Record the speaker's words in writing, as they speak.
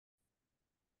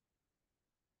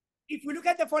if we look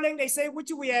at the following, they say, which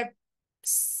we have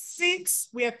 6,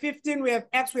 we have 15, we have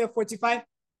x, we have 45.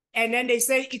 And then they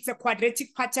say it's a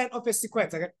quadratic pattern of a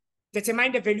sequence. Okay?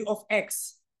 Determine the value of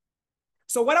x.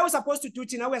 So what are we supposed to do?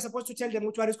 Now we're supposed to tell them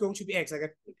which one is going to be x. Okay?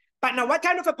 But now what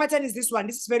kind of a pattern is this one?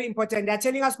 This is very important. They're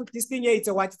telling us with this thing here, it's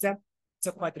a what? It's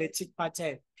a quadratic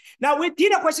pattern. Now we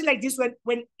did a question like this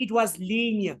when it was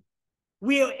linear.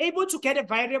 We were able to get a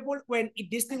variable when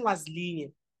this thing was linear.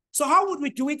 So how would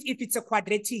we do it if it's a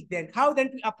quadratic then? How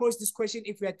then we approach this question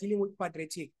if we are dealing with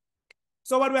quadratic?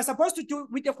 So what we're supposed to do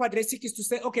with the quadratic is to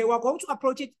say, okay, we're going to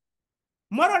approach it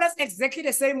more or less exactly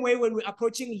the same way when we're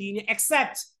approaching linear,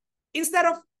 except instead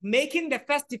of making the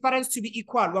first difference to be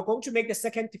equal, we're going to make the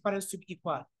second difference to be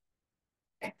equal.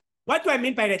 What do I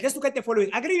mean by that? Let's look at the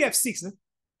following. I agree you have 6, no?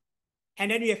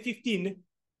 And then you have 15. And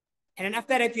then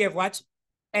after that, you have what?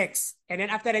 X. And then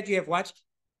after that, you have what?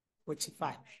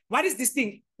 45. What is this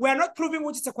thing? We are not proving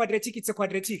what is a quadratic. It's a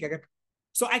quadratic. Okay?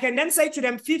 So I can then say to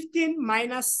them 15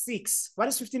 minus 6. What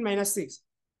is 15 minus 6?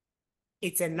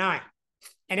 It's a 9.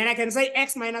 And then I can say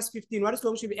x minus 15. What is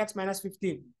going to be x minus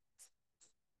 15?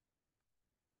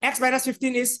 X minus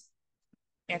 15 is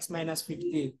x minus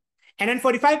 15. And then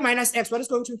 45 minus x. What is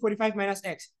going to be 45 minus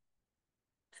x?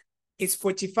 It's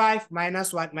 45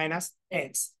 minus what? Minus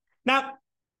x. Now,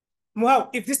 wow,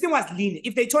 if this thing was linear,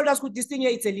 if they told us with this thing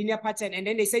here, it's a linear pattern, and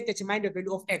then they said determine the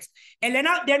value of x. And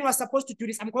then we're supposed to do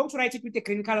this. I'm going to write it with the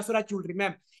green color so that you'll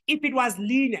remember. If it was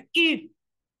linear, if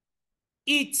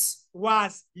it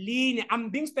was linear, I'm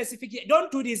being specific here.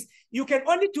 Don't do this. You can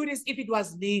only do this if it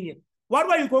was linear. What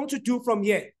were you going to do from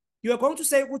here? You are going to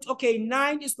say, okay,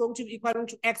 9 is going to be equal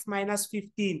to x minus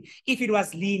 15 if it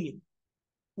was linear.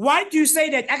 Why do you say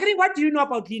that? Actually, what do you know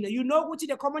about linear? You know which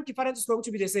the common difference is going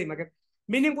to be the same. Okay?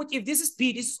 Meaning, if this is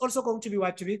b, this is also going to be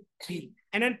what? To be b.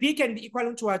 And then b can be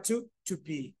equal to what? To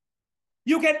b.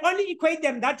 You can only equate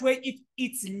them that way if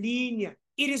it's linear.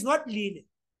 It is not linear.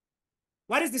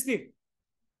 What is this thing?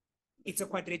 It's a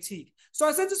quadratic.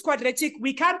 So since it's quadratic,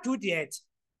 we can't do that.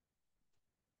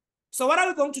 So what are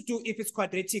we going to do if it's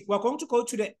quadratic? We're going to go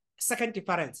to the second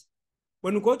difference.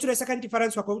 When we go to the second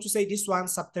difference, we're going to say this one,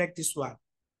 subtract this one.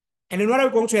 And then what are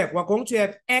we going to have? We're going to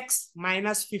have x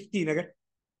minus 15, okay?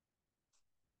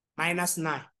 Minus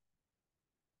 9.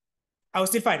 I will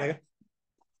still find, okay?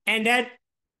 And then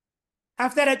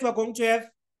after that, we're going to have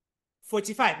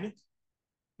 45, no?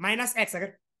 Minus x,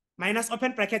 okay? Minus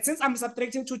open bracket. Since I'm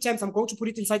subtracting 2 terms, I'm going to put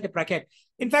it inside the bracket.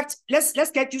 In fact, let's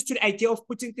get used to the idea of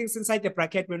putting things inside the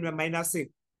bracket when we're minusing.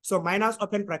 So minus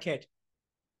open bracket.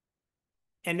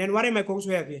 And then what am I going to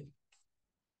have here?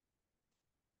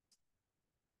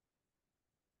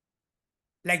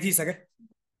 Like this, okay?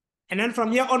 And then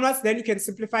from here onwards, then you can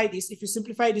simplify this. If you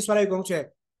simplify this, what are you going to have?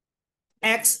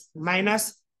 X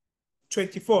minus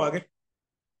 24, okay?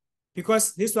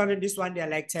 Because this one and this one, they are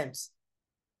like terms.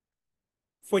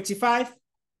 45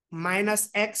 minus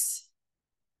x,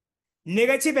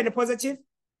 negative and positive,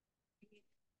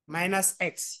 minus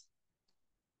x.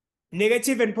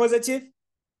 Negative and positive,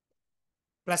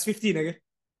 plus 15, okay?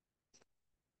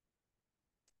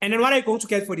 And then what are you going to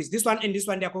get for this? This one and this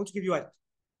one, they are going to give you what?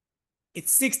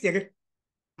 It's 60, okay?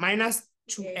 Minus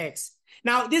 2x.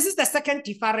 Now, this is the second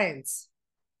difference.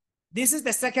 This is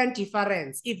the second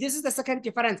difference. If this is the second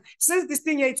difference, since this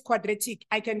thing here is quadratic,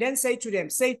 I can then say to them,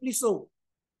 safely so,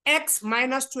 x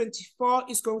minus 24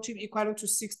 is going to be equal to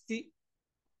 60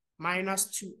 minus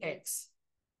 2x.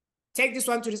 Take this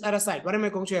one to this other side. What am I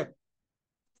going to have?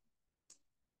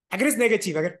 I guess it's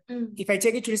negative, okay? If I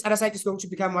take it to this other side, it's going to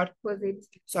become what? Positive.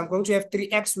 So I'm going to have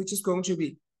 3x, which is going to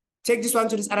be. Take this one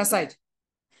to this other side.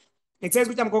 It says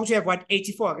which I'm going to have what?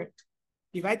 84, okay?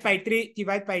 Divide by 3,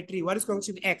 divide by 3. What is going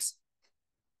to be x?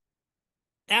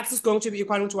 X is going to be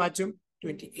equal to what?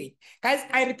 28. Guys,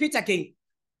 I repeat again.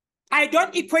 I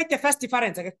don't equate the first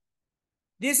difference, okay?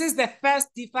 This is the first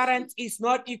difference is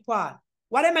not equal.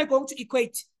 What am I going to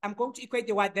equate? I'm going to equate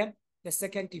the what then? The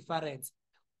second difference.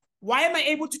 Why am I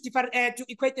able to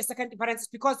equate the second difference?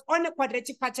 Because on a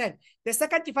quadratic pattern, the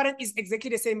second difference is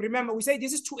exactly the same. Remember, we say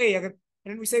this is 2a, okay?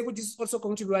 And we say well, this is also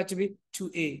going to be what to be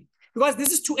 2a. Because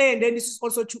this is 2a and then this is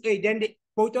also 2a. Then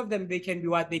both of them, they can be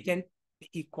what? They can be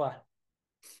equal.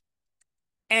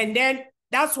 And then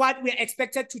that's what we're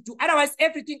expected to do. Otherwise,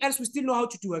 everything else we still know how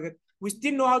to do again. We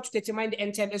still know how to determine the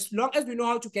n term. As long as we know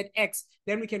how to get x,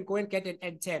 then we can go and get an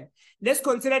n term. Let's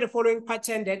consider the following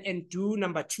pattern then and do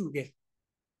number 2 again.